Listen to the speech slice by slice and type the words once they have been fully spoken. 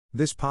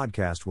This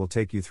podcast will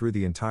take you through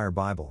the entire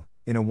Bible,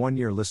 in a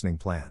 1-year listening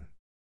plan.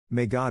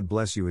 May God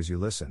bless you as you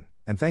listen,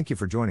 and thank you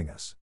for joining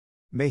us.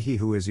 May he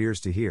who has ears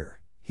to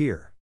hear,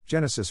 hear.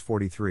 Genesis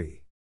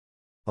 43:11.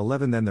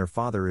 Then their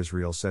father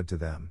Israel said to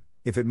them,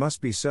 If it must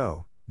be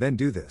so, then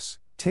do this: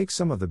 take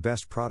some of the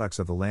best products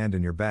of the land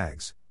in your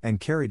bags, and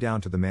carry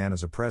down to the man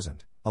as a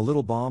present, a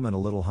little balm and a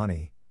little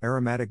honey,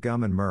 aromatic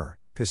gum and myrrh,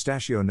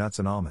 pistachio nuts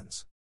and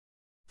almonds.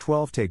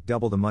 12. Take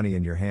double the money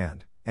in your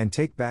hand, and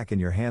take back in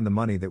your hand the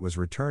money that was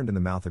returned in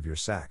the mouth of your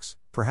sacks,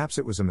 perhaps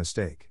it was a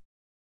mistake.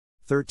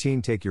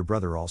 13. Take your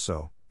brother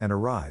also, and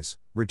arise,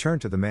 return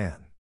to the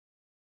man.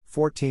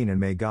 14. And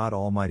may God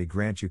Almighty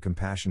grant you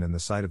compassion in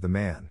the sight of the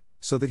man,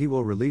 so that he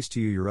will release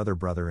to you your other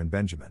brother and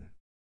Benjamin.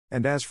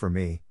 And as for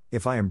me,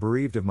 if I am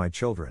bereaved of my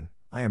children,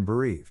 I am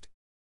bereaved.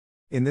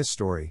 In this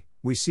story,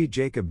 we see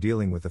Jacob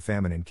dealing with the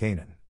famine in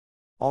Canaan.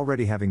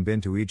 Already having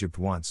been to Egypt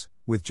once,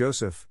 with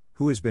Joseph,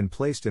 who has been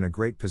placed in a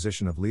great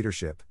position of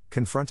leadership,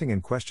 confronting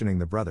and questioning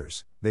the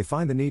brothers, they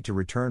find the need to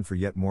return for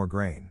yet more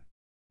grain.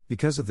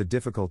 Because of the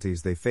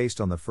difficulties they faced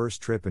on the first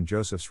trip and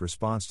Joseph's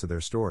response to their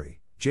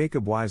story,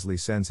 Jacob wisely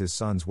sends his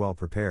sons well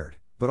prepared,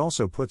 but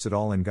also puts it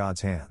all in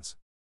God's hands.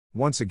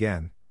 Once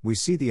again, we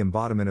see the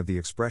embodiment of the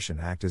expression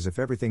act as if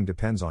everything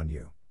depends on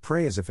you,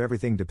 pray as if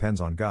everything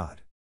depends on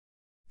God.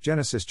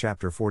 Genesis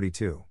chapter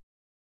 42.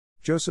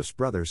 Joseph's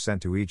brothers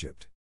sent to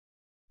Egypt.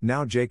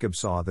 Now Jacob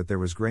saw that there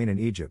was grain in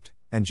Egypt,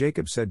 and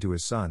Jacob said to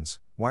his sons,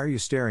 Why are you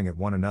staring at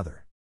one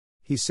another?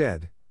 He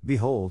said,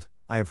 Behold,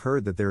 I have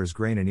heard that there is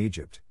grain in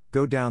Egypt,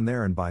 go down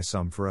there and buy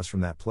some for us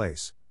from that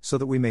place, so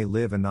that we may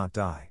live and not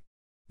die.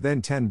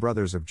 Then 10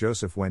 brothers of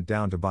Joseph went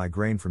down to buy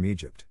grain from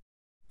Egypt.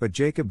 But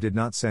Jacob did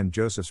not send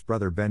Joseph's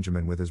brother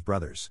Benjamin with his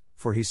brothers,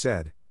 for he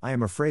said, I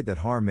am afraid that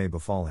harm may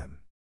befall him.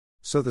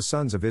 So the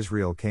sons of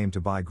Israel came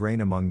to buy grain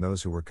among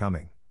those who were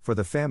coming, for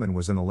the famine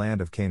was in the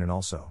land of Canaan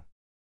also.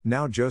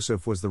 Now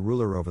Joseph was the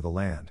ruler over the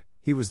land,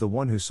 he was the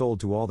one who sold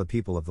to all the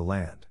people of the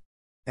land.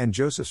 And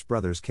Joseph's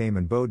brothers came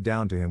and bowed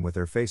down to him with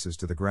their faces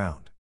to the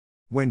ground.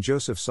 When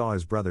Joseph saw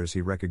his brothers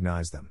he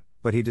recognized them,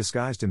 but he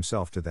disguised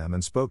himself to them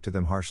and spoke to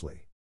them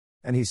harshly.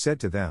 And he said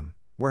to them,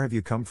 Where have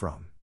you come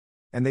from?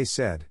 And they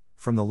said,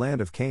 From the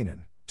land of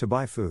Canaan, to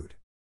buy food.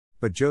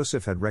 But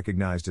Joseph had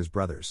recognized his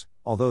brothers,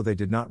 although they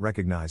did not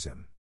recognize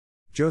him.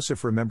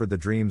 Joseph remembered the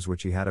dreams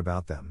which he had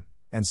about them,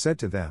 and said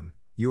to them,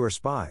 You are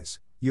spies,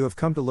 you have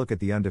come to look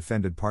at the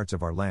undefended parts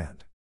of our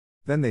land.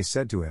 Then they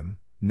said to him,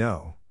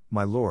 No,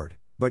 my lord,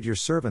 but your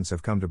servants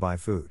have come to buy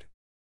food.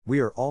 We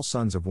are all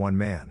sons of one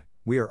man,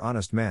 we are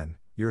honest men,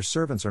 your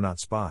servants are not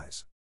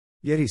spies.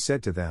 Yet he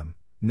said to them,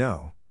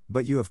 No,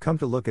 but you have come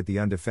to look at the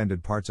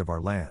undefended parts of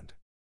our land.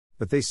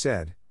 But they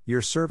said,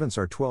 Your servants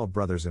are 12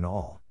 brothers in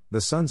all,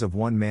 the sons of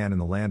one man in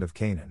the land of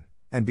Canaan,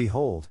 and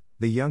behold,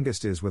 the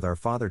youngest is with our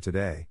father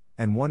today,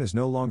 and one is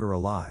no longer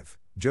alive.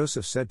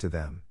 Joseph said to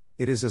them,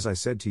 It is as I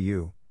said to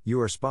you, you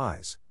are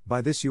spies,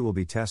 by this you will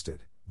be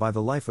tested, by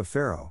the life of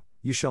Pharaoh,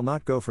 you shall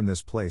not go from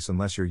this place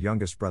unless your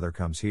youngest brother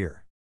comes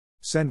here.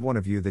 Send one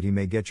of you that he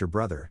may get your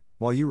brother,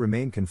 while you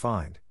remain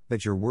confined,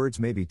 that your words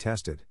may be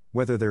tested,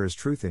 whether there is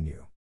truth in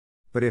you.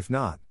 But if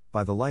not,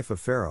 by the life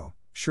of Pharaoh,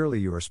 surely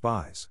you are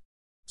spies.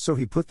 So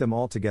he put them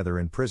all together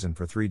in prison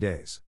for 3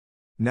 days.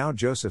 Now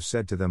Joseph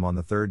said to them on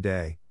the 3rd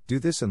day, Do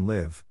this and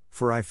live,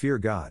 for I fear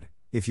God.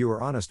 If you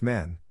are honest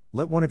men,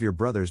 let one of your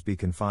brothers be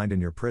confined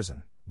in your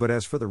prison, but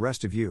as for the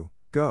rest of you,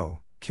 go,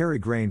 carry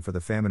grain for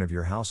the famine of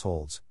your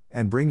households,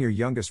 and bring your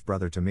youngest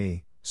brother to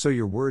me, so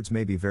your words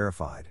may be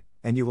verified,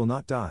 and you will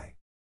not die.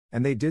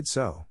 And they did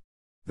so.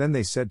 Then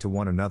they said to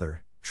one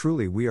another,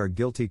 Truly we are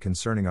guilty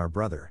concerning our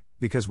brother,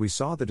 because we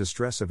saw the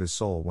distress of his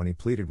soul when he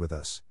pleaded with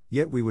us,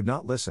 yet we would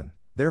not listen,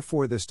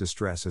 therefore this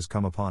distress has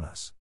come upon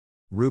us.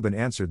 Reuben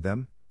answered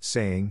them,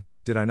 saying,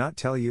 Did I not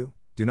tell you,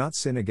 do not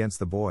sin against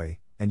the boy,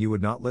 and you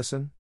would not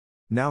listen?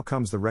 Now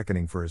comes the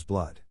reckoning for his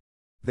blood.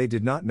 They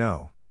did not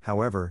know,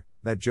 however,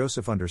 that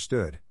Joseph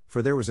understood,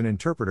 for there was an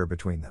interpreter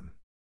between them.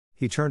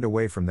 He turned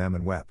away from them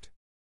and wept.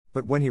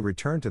 But when he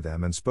returned to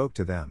them and spoke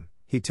to them,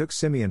 he took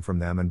Simeon from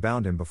them and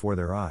bound him before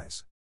their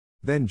eyes.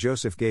 Then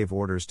Joseph gave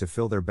orders to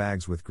fill their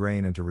bags with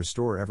grain and to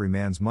restore every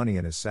man's money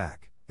in his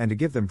sack, and to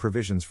give them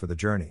provisions for the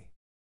journey.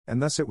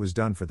 And thus it was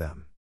done for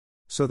them.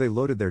 So they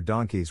loaded their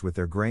donkeys with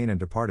their grain and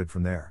departed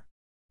from there.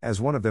 As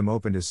one of them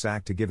opened his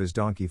sack to give his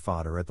donkey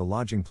fodder at the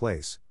lodging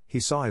place, he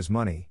saw his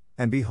money,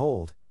 and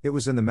behold, it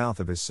was in the mouth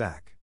of his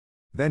sack.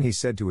 Then he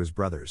said to his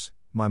brothers,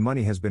 My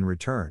money has been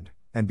returned,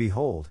 and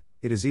behold,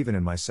 it is even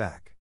in my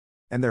sack.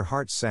 And their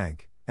hearts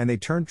sank, and they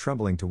turned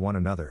trembling to one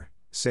another,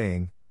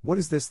 saying, What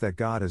is this that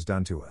God has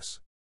done to us?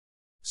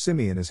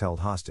 Simeon is held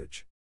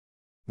hostage.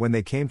 When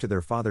they came to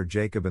their father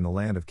Jacob in the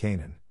land of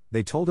Canaan,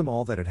 they told him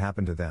all that had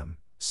happened to them,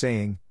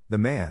 saying, The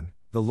man,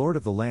 the lord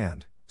of the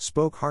land,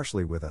 spoke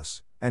harshly with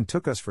us, and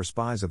took us for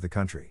spies of the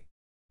country.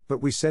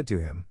 But we said to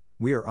him,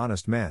 We are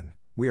honest men,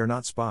 we are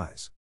not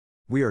spies.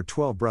 We are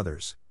 12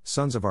 brothers,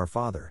 sons of our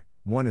father,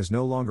 one is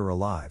no longer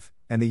alive,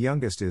 and the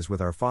youngest is with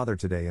our father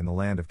today in the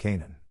land of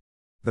Canaan.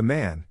 The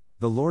man,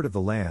 the lord of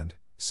the land,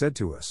 said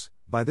to us,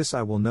 By this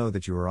I will know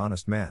that you are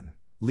honest men,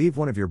 Leave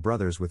one of your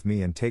brothers with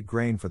me and take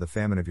grain for the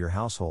famine of your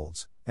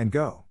households, and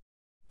go.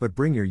 But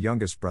bring your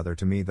youngest brother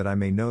to me that I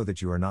may know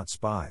that you are not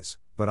spies,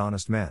 but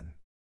honest men.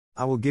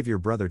 I will give your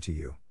brother to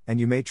you, and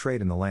you may trade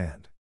in the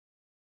land.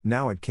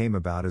 Now it came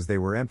about as they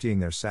were emptying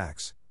their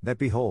sacks, that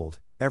behold,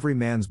 every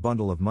man's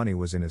bundle of money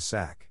was in his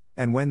sack,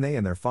 and when they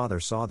and their father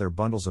saw their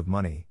bundles of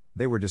money,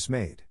 they were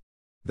dismayed.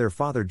 Their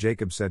father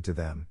Jacob said to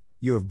them,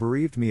 You have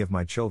bereaved me of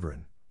my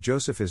children,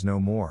 Joseph is no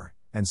more,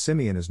 and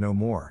Simeon is no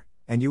more,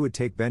 and you would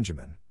take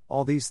Benjamin,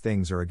 all these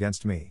things are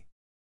against me.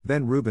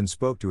 Then Reuben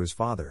spoke to his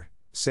father,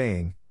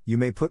 saying, You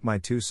may put my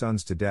 2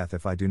 sons to death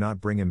if I do not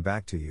bring him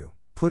back to you,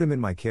 put him in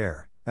my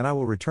care, and I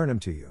will return him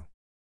to you.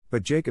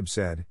 But Jacob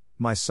said,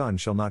 My son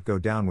shall not go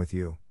down with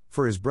you,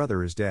 for his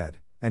brother is dead,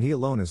 and he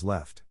alone is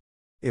left.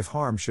 If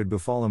harm should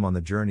befall him on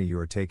the journey you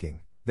are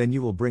taking, then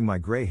you will bring my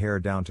gray hair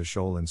down to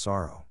Sheol in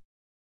sorrow.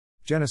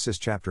 Genesis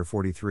chapter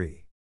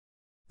 43.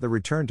 The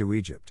return to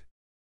Egypt.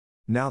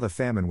 Now the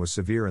famine was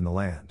severe in the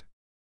land.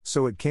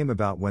 So it came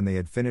about when they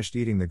had finished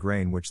eating the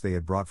grain which they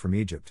had brought from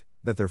Egypt,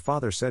 that their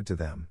father said to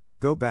them,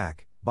 Go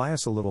back, buy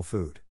us a little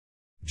food.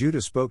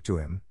 Judah spoke to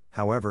him,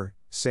 however,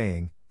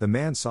 saying, The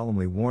man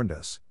solemnly warned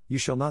us, You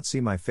shall not see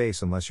my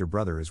face unless your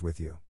brother is with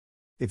you.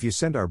 If you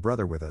send our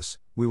brother with us,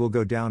 we will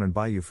go down and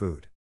buy you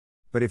food.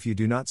 But if you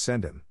do not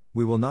send him,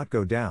 we will not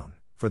go down,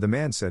 for the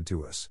man said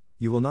to us,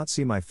 You will not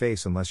see my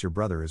face unless your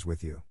brother is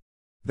with you.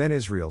 Then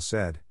Israel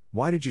said,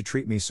 Why did you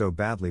treat me so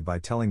badly by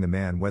telling the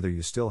man whether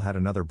you still had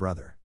another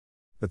brother?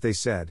 But they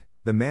said,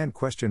 The man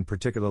questioned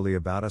particularly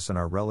about us and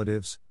our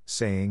relatives,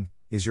 saying,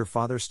 Is your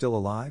father still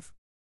alive?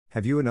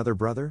 Have you another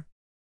brother?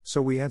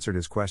 So we answered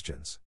his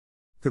questions.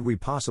 Could we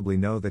possibly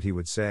know that he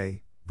would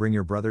say, Bring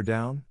your brother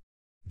down?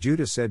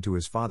 Judah said to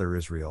his father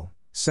Israel,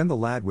 Send the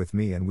lad with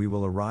me and we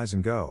will arise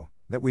and go,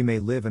 that we may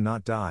live and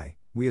not die,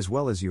 we as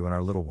well as you and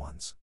our little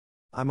ones.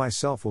 I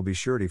myself will be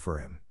surety for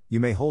him, you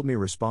may hold me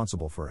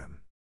responsible for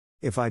him.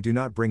 If I do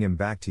not bring him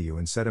back to you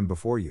and set him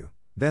before you,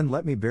 then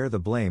let me bear the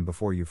blame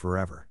before you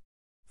forever.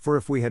 For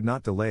if we had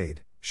not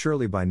delayed,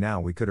 surely by now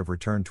we could have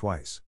returned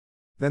twice.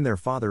 Then their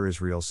father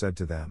Israel said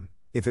to them,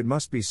 If it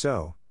must be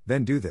so,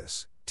 then do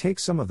this, take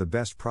some of the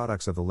best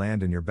products of the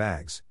land in your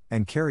bags,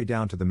 and carry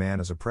down to the man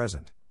as a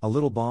present, a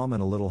little balm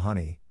and a little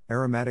honey,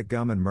 aromatic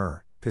gum and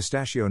myrrh,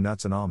 pistachio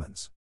nuts and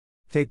almonds.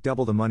 Take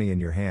double the money in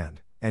your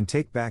hand, and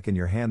take back in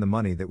your hand the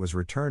money that was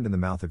returned in the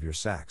mouth of your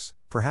sacks,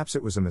 perhaps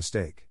it was a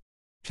mistake.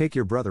 Take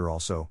your brother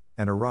also,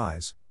 and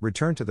arise,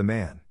 return to the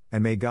man,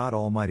 and may God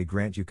Almighty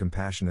grant you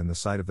compassion in the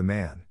sight of the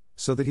man,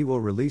 so that he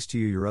will release to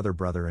you your other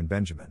brother and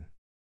Benjamin.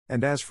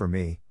 And as for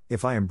me,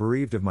 if I am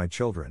bereaved of my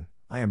children,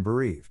 I am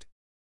bereaved.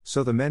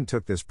 So the men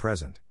took this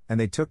present, and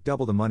they took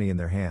double the money in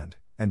their hand,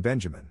 and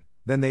Benjamin.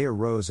 Then they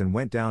arose and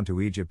went down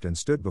to Egypt and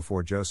stood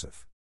before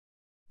Joseph.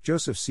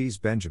 Joseph sees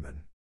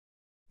Benjamin.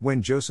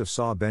 When Joseph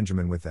saw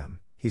Benjamin with them,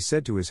 he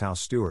said to his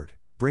house steward,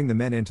 Bring the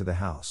men into the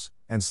house,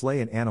 and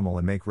slay an animal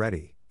and make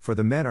ready, for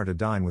the men are to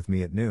dine with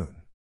me at noon.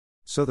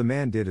 So the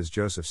man did as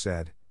Joseph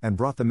said, and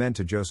brought the men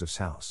to Joseph's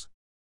house.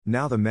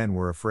 Now the men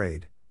were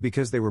afraid,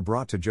 because they were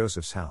brought to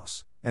Joseph's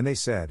house, and they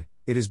said,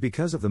 It is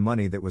because of the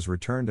money that was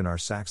returned in our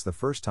sacks the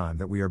first time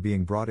that we are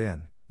being brought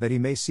in, that he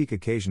may seek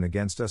occasion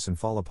against us and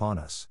fall upon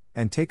us,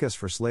 and take us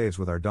for slaves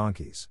with our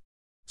donkeys.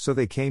 So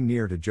they came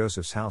near to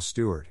Joseph's house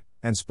steward,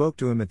 and spoke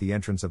to him at the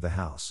entrance of the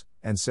house,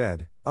 and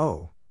said,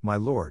 Oh, my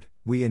lord,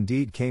 we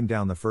indeed came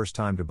down the first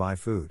time to buy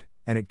food,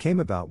 and it came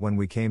about when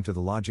we came to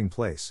the lodging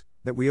place,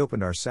 that we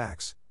opened our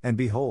sacks, and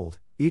behold,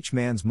 each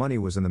man's money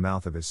was in the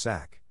mouth of his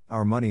sack,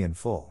 our money in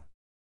full.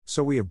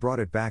 So we have brought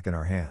it back in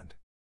our hand.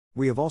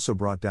 We have also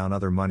brought down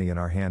other money in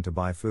our hand to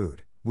buy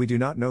food, we do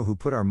not know who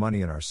put our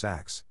money in our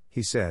sacks.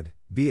 He said,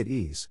 Be at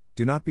ease,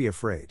 do not be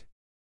afraid.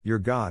 Your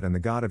God and the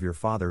God of your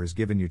father has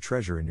given you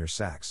treasure in your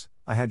sacks,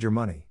 I had your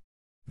money.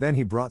 Then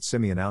he brought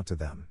Simeon out to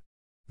them.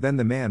 Then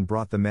the man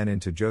brought the men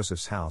into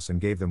Joseph's house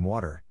and gave them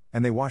water,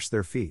 and they washed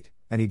their feet,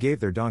 and he gave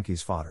their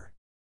donkeys fodder.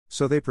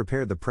 So they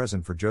prepared the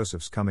present for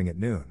Joseph's coming at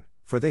noon,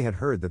 for they had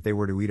heard that they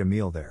were to eat a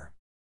meal there.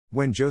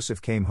 When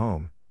Joseph came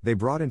home, they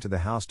brought into the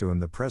house to him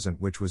the present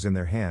which was in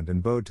their hand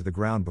and bowed to the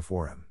ground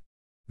before him.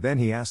 Then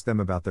he asked them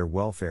about their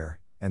welfare,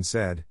 and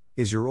said,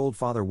 Is your old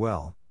father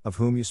well, of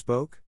whom you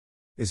spoke?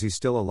 Is he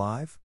still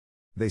alive?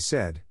 They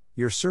said,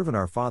 Your servant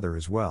our father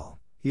is well,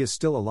 he is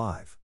still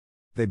alive.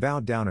 They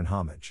bowed down in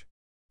homage.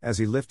 As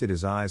he lifted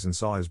his eyes and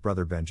saw his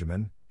brother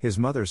Benjamin, his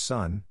mother's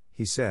son,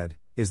 he said,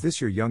 Is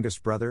this your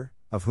youngest brother,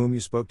 of whom you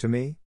spoke to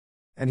me?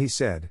 And he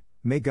said,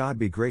 May God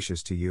be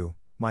gracious to you,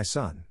 my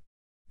son.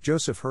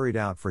 Joseph hurried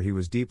out, for he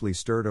was deeply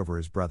stirred over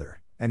his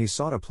brother, and he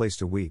sought a place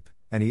to weep,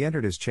 and he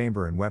entered his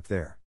chamber and wept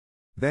there.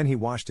 Then he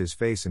washed his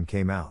face and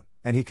came out,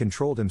 and he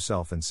controlled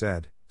himself and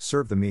said,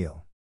 Serve the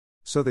meal.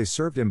 So they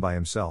served him by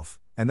himself,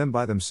 and them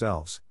by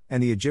themselves,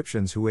 and the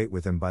Egyptians who ate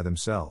with him by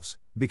themselves,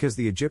 because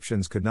the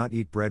Egyptians could not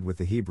eat bread with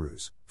the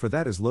Hebrews, for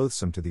that is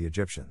loathsome to the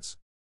Egyptians.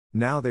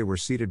 Now they were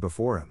seated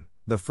before him,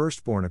 the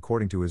firstborn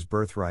according to his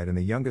birthright and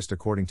the youngest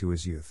according to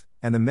his youth,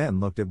 and the men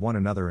looked at one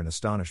another in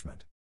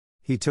astonishment.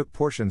 He took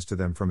portions to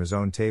them from his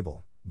own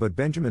table, but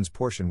Benjamin's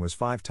portion was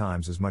 5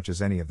 times as much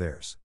as any of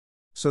theirs.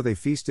 So they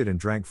feasted and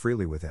drank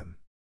freely with him.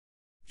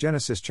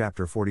 Genesis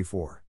chapter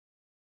 44.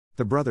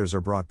 The brothers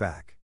are brought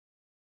back.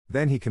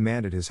 Then he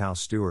commanded his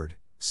house steward,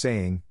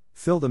 saying,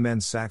 Fill the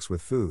men's sacks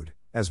with food,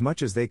 as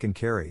much as they can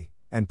carry,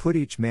 and put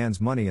each man's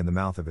money in the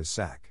mouth of his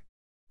sack.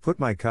 Put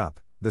my cup,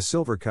 the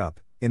silver cup,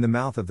 in the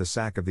mouth of the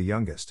sack of the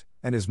youngest,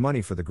 and his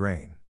money for the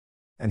grain.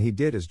 And he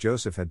did as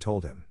Joseph had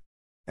told him.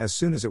 As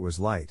soon as it was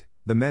light,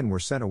 the men were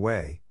sent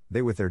away,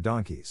 they with their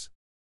donkeys.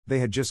 They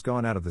had just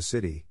gone out of the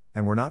city,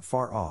 and were not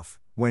far off,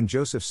 when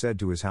Joseph said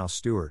to his house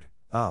steward,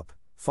 Up,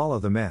 follow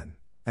the men,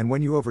 and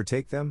when you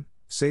overtake them,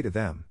 say to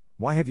them,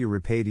 Why have you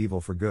repaid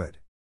evil for good?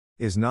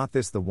 Is not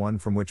this the one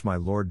from which my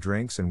Lord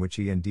drinks and which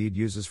he indeed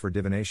uses for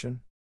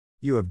divination?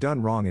 You have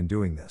done wrong in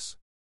doing this.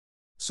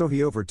 So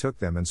he overtook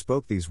them and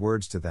spoke these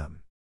words to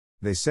them.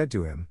 They said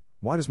to him,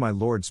 Why does my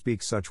Lord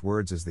speak such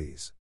words as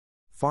these?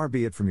 Far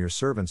be it from your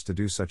servants to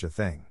do such a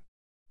thing.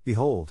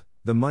 Behold,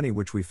 the money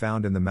which we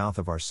found in the mouth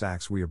of our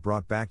sacks we have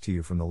brought back to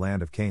you from the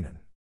land of Canaan.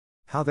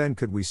 How then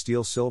could we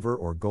steal silver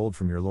or gold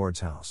from your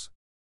Lord's house?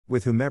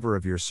 With whomever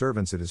of your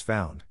servants it is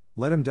found,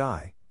 let him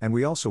die, and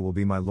we also will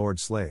be my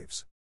Lord's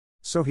slaves.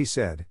 So he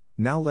said,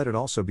 Now let it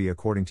also be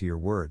according to your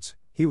words,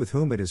 he with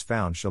whom it is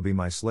found shall be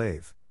my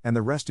slave, and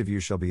the rest of you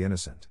shall be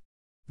innocent.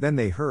 Then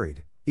they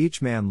hurried,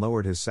 each man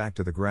lowered his sack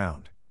to the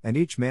ground, and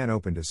each man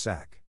opened his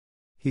sack.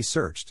 He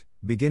searched,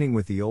 beginning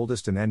with the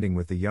oldest and ending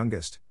with the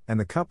youngest, and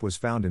the cup was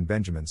found in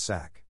Benjamin's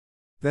sack.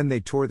 Then they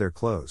tore their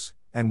clothes,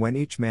 and when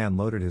each man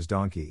loaded his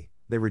donkey,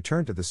 they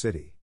returned to the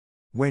city.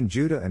 When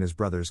Judah and his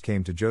brothers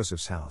came to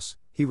Joseph's house,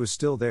 he was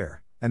still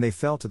there, and they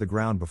fell to the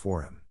ground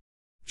before him.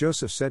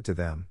 Joseph said to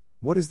them,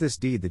 What is this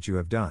deed that you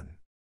have done?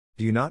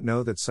 Do you not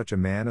know that such a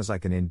man as I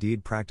can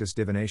indeed practice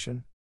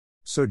divination?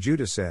 So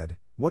Judah said,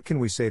 What can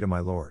we say to my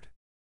Lord?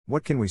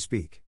 What can we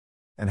speak?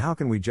 And how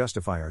can we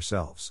justify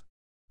ourselves?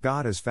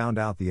 God has found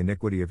out the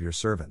iniquity of your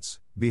servants.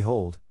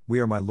 Behold, we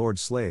are my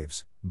Lord's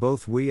slaves,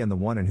 both we and the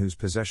one in whose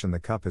possession the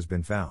cup has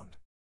been found.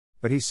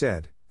 But he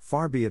said,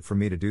 Far be it from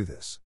me to do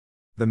this.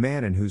 The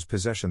man in whose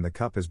possession the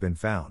cup has been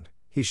found,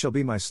 he shall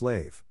be my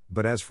slave,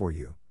 but as for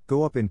you,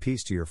 go up in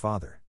peace to your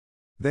father.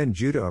 Then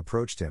Judah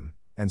approached him,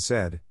 and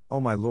said, O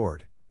my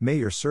lord, may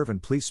your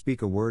servant please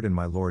speak a word in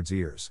my lord's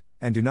ears,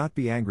 and do not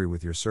be angry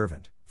with your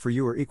servant, for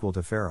you are equal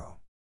to Pharaoh.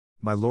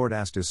 My lord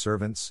asked his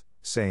servants,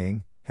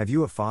 saying, Have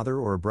you a father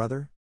or a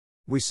brother?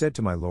 We said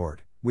to my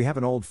lord, We have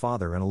an old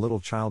father and a little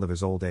child of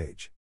his old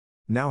age.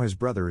 Now his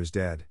brother is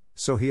dead,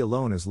 so he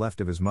alone is left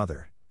of his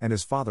mother, and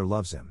his father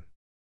loves him.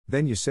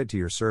 Then you said to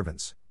your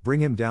servants, Bring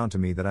him down to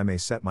me that I may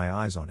set my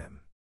eyes on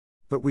him.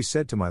 But we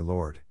said to my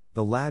lord,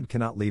 The lad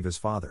cannot leave his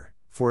father,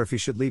 for if he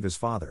should leave his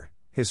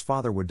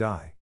father would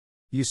die.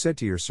 You said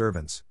to your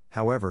servants,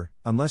 However,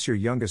 unless your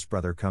youngest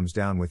brother comes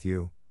down with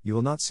you, you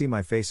will not see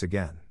my face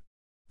again.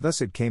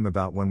 Thus it came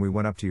about when we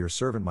went up to your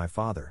servant my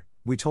father,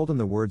 we told him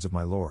the words of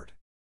my lord.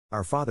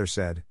 Our father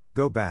said,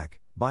 Go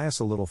back, buy us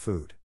a little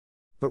food.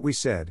 But we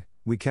said,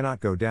 We cannot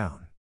go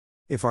down.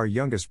 If our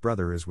youngest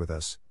brother is with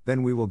us,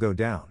 then we will go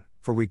down,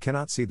 for we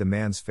cannot see the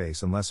man's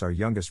face unless our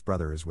youngest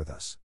brother is with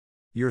us.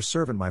 Your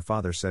servant my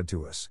father said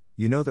to us,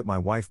 You know that my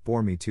wife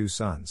bore me 2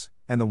 sons,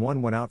 and the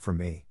one went out from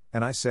me,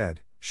 and I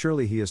said,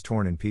 Surely he is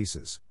torn in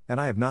pieces,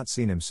 and I have not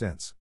seen him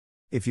since.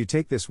 If you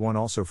take this one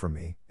also from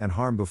me, and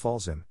harm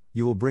befalls him,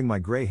 you will bring my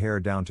gray hair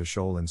down to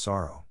Sheol in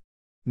sorrow.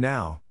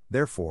 Now,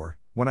 therefore,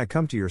 when I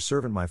come to your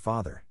servant my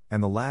father,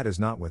 and the lad is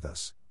not with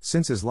us,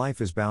 since his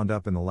life is bound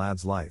up in the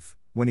lad's life,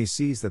 when he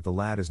sees that the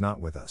lad is not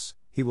with us,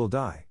 he will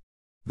die.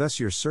 Thus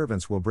your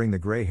servants will bring the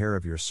gray hair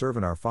of your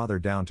servant our father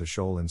down to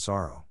Sheol in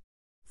sorrow.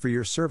 For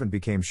your servant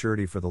became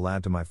surety for the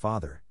lad to my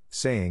father,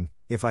 saying,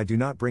 If I do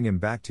not bring him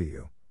back to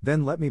you,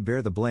 then let me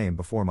bear the blame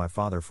before my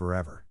father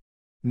forever.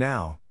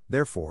 Now,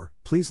 therefore,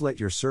 please let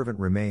your servant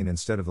remain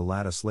instead of the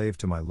lad a slave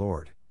to my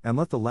lord, and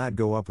let the lad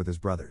go up with his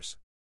brothers.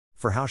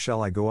 For how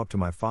shall I go up to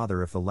my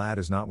father if the lad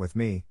is not with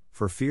me,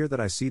 for fear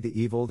that I see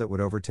the evil that would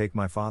overtake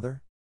my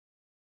father?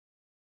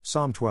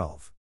 Psalm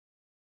 12.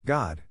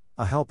 God,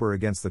 a helper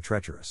against the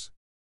treacherous.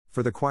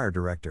 For the choir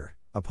director,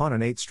 upon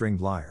an 8-stringed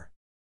lyre.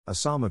 A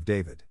psalm of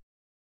David.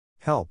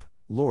 Help,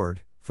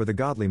 Lord, for the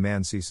godly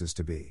man ceases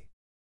to be.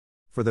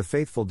 For the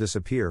faithful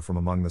disappear from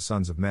among the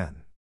sons of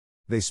men.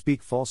 They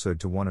speak falsehood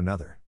to one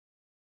another.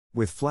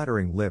 With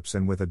flattering lips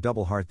and with a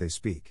double heart they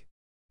speak.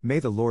 May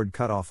the Lord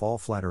cut off all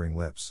flattering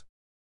lips.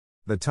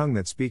 The tongue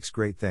that speaks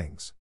great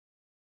things.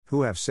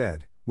 Who have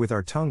said, With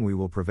our tongue we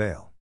will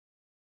prevail.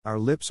 Our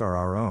lips are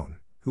our own,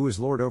 who is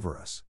Lord over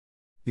us?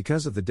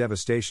 Because of the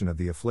devastation of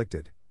the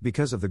afflicted,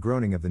 because of the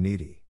groaning of the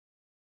needy.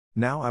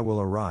 Now I will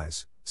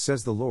arise,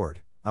 says the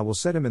Lord, I will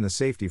set him in the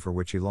safety for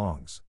which he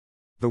longs.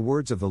 The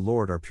words of the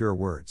Lord are pure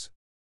words.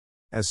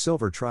 As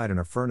silver tried in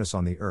a furnace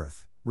on the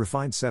earth,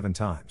 refined 7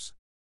 times.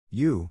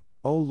 You,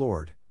 O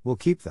Lord, will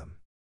keep them.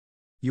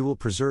 You will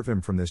preserve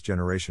him from this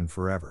generation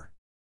forever.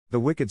 The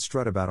wicked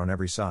strut about on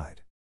every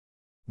side.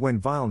 When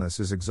vileness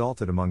is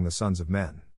exalted among the sons of men.